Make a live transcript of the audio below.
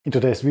In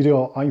today's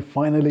video, I'm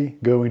finally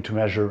going to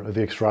measure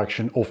the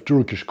extraction of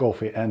Turkish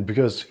coffee, and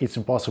because it's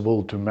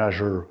impossible to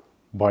measure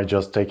by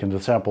just taking the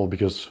sample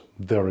because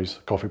there is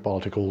coffee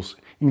particles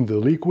in the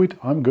liquid,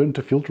 I'm going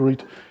to filter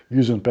it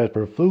using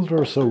paper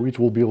filter, so it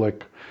will be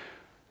like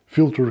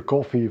filter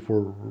coffee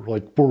for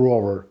like pour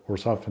over or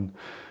something.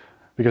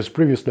 Because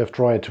previously I've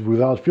tried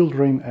without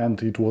filtering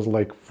and it was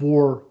like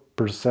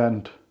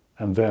 4%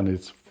 and then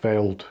it's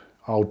failed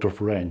out of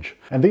range.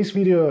 And this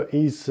video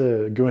is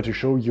going to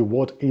show you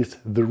what is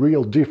the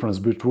real difference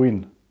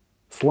between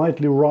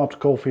slightly rubbed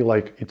coffee,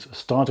 like it's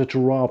started to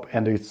rub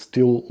and it's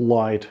still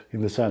light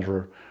in the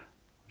center,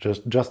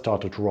 just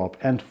started to rub,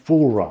 and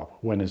full rub,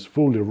 when it's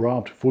fully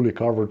rubbed, fully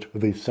covered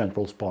the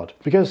central spot.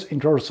 Because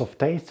in terms of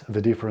taste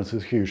the difference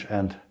is huge,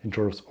 and in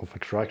terms of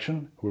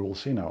extraction we will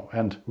see now,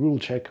 and we will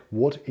check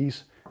what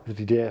is the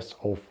TDS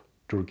of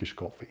Turkish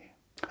coffee.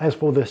 As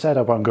for the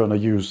setup, I'm gonna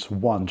use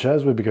one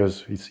Jasmine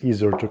because it's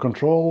easier to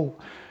control,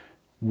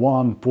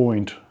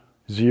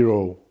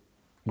 1.0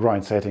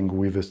 grind setting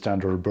with the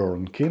standard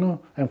burn Kino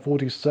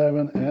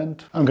M47,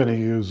 and I'm gonna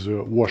use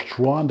washed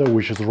Rwanda,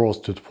 which is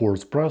roasted for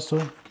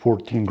espresso,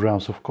 14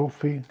 grams of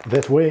coffee.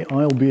 That way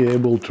I'll be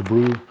able to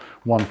brew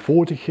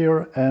 140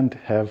 here and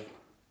have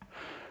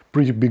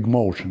pretty big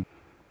motion.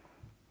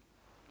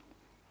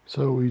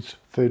 So it's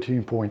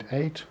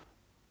 13.8.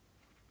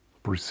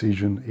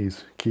 Precision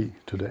is key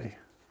today.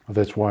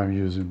 That's why I'm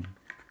using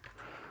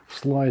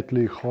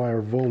slightly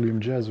higher volume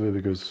Jasmine,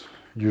 because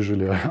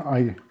usually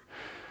I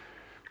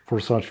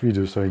for such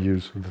videos I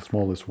use the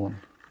smallest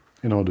one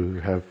in order to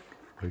have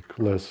like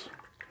less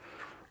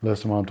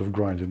amount of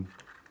grinding.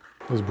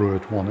 Let's brew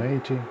at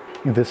 180.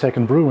 In the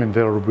second brewing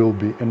there will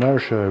be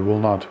inertia, it will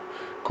not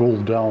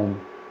cool down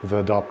the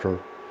adapter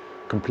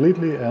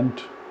completely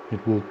and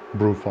it will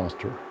brew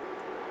faster.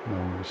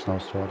 No, it's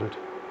not started.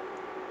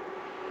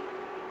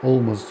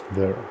 Almost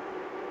there.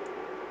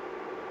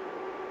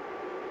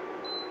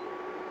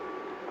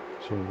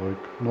 So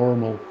like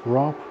normal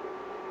rub.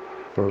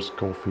 First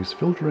coffee is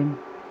filtering.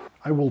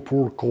 I will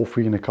pour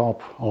coffee in a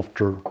cup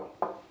after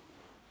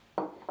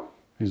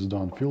it's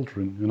done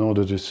filtering in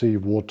order to see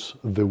what's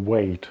the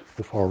weight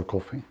of our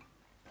coffee.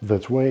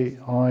 That way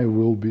I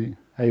will be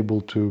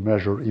able to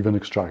measure even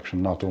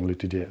extraction, not only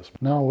TDS.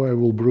 Now I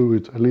will brew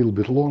it a little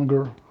bit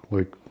longer,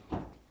 like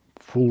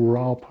full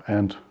rub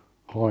and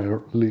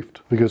higher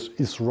lift, because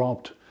it's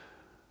rubbed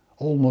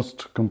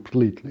almost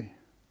completely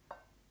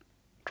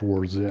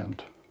towards the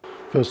end.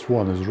 First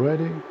one is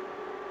ready,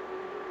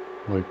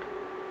 like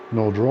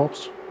no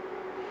drops.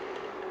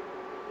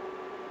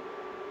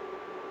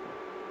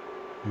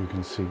 You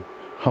can see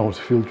how it's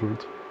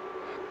filtered.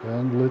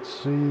 And let's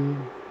see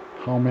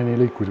how many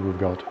liquid we've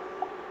got.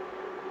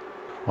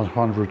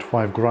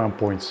 105 gram,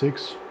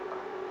 0.6.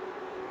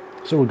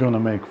 So we're gonna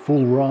make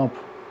full rub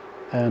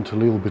and a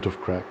little bit of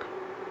crack.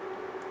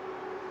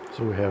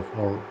 So we have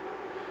our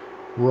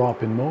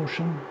rub in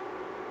motion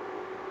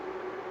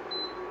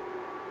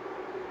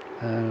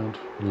and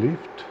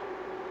lift,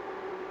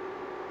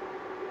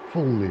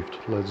 full lift.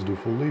 Let's do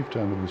full lift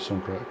and with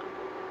some crack.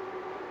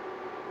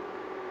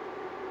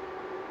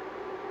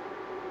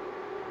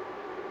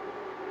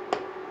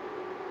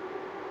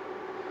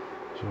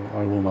 So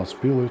I will not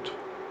spill it.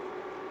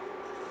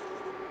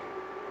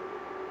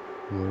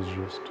 Let's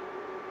just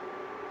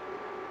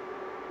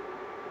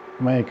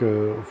make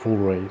a full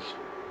raise.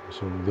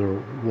 So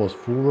there was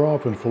full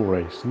rub and full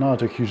raise.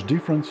 Not a huge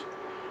difference.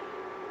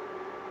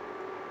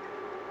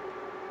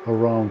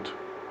 Around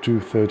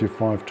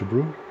 235 to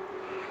brew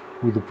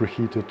with the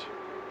preheated.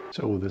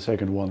 So the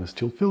second one is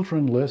still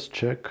filtering. Let's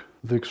check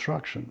the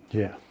extraction.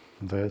 Yeah,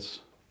 that's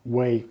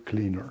way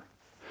cleaner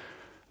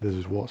than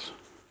it was.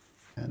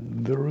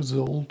 And the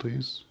result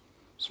is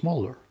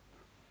smaller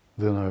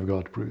than I've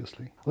got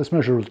previously. Let's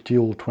measure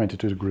till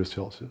 22 degrees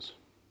Celsius.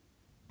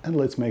 And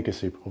let's make a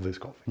sip of this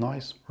coffee.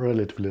 Nice,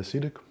 relatively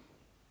acidic,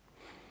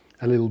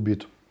 a little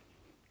bit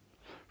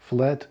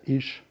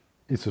flat-ish.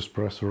 It's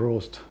espresso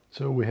roast,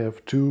 so we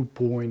have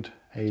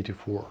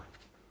 2.84.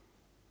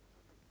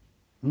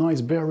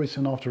 Nice berries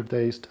in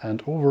aftertaste,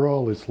 and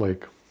overall it's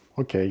like,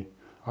 okay,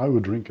 I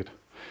would drink it,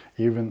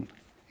 even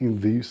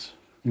in this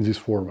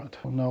format.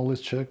 Now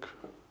let's check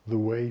the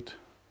weight.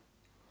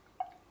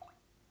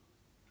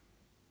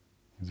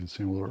 Is it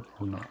similar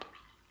or not?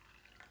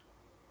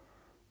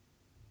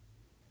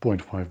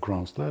 0.5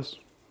 grams less,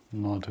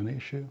 not an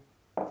issue.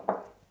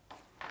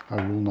 I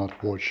will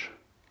not watch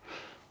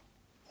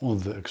on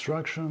the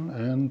extraction,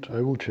 and I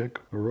will check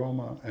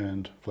aroma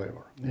and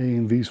flavor.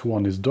 And this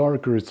one is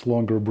darker, it's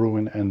longer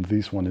brewing, and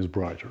this one is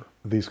brighter.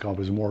 This cup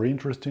is more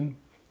interesting,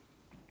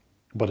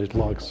 but it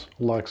lacks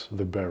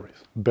the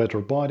berries.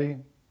 Better body,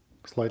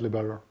 slightly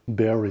better.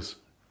 Berries,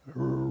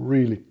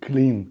 really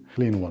clean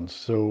ones,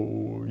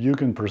 so you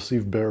can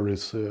perceive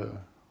berries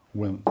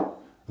when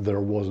there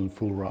wasn't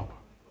full rub.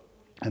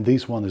 And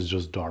this one is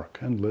just dark.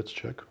 And let's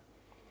check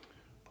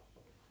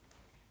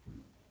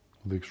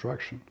the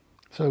extraction.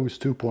 So it's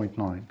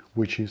 2.9,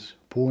 which is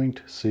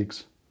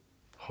 0.6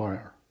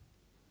 higher.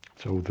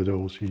 So the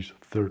dose is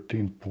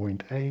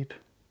 13.8,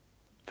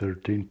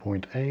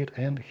 13.8,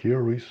 and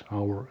here is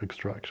our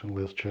extraction.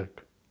 Let's check.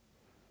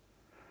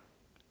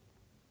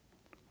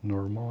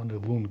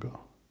 Normande Lunga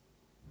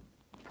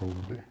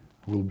probably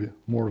will be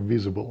more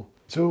visible.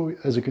 So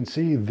as you can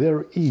see,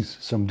 there is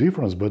some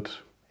difference, but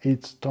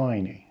it's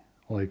tiny,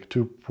 like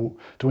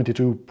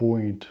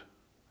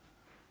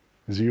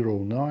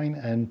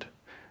 22.09 and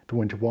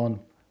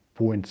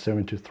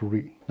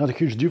 21.73. Not a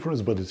huge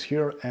difference, but it's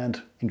here,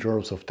 and in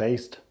terms of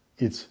taste,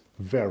 it's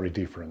very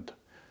different.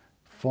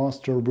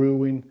 Faster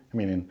brewing, I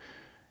mean,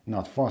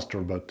 not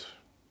faster, but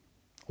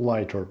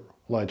lighter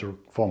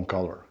foam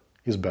color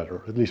is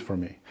better, at least for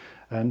me.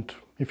 And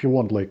if you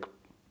want like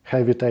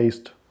heavy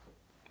taste,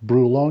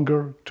 brew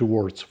longer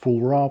towards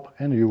full wrap,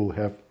 and you will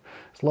have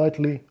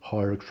slightly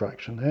higher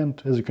extraction.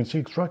 And as you can see,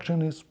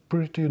 extraction is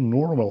pretty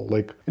normal.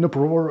 Like in a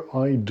brewer,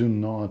 I do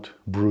not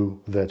brew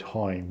that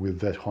high with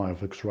that high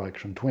of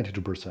extraction,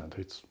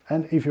 22%.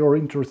 And if you're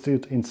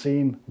interested in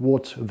seeing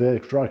what the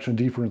extraction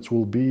difference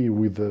will be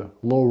with the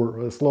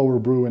slower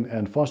brewing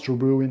and faster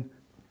brewing,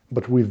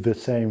 but with the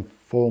same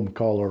foam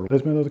color,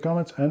 let me know in the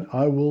comments and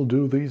I will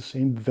do this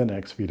in the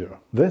next video.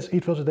 That's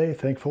it for today.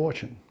 Thanks for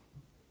watching.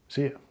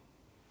 See ya.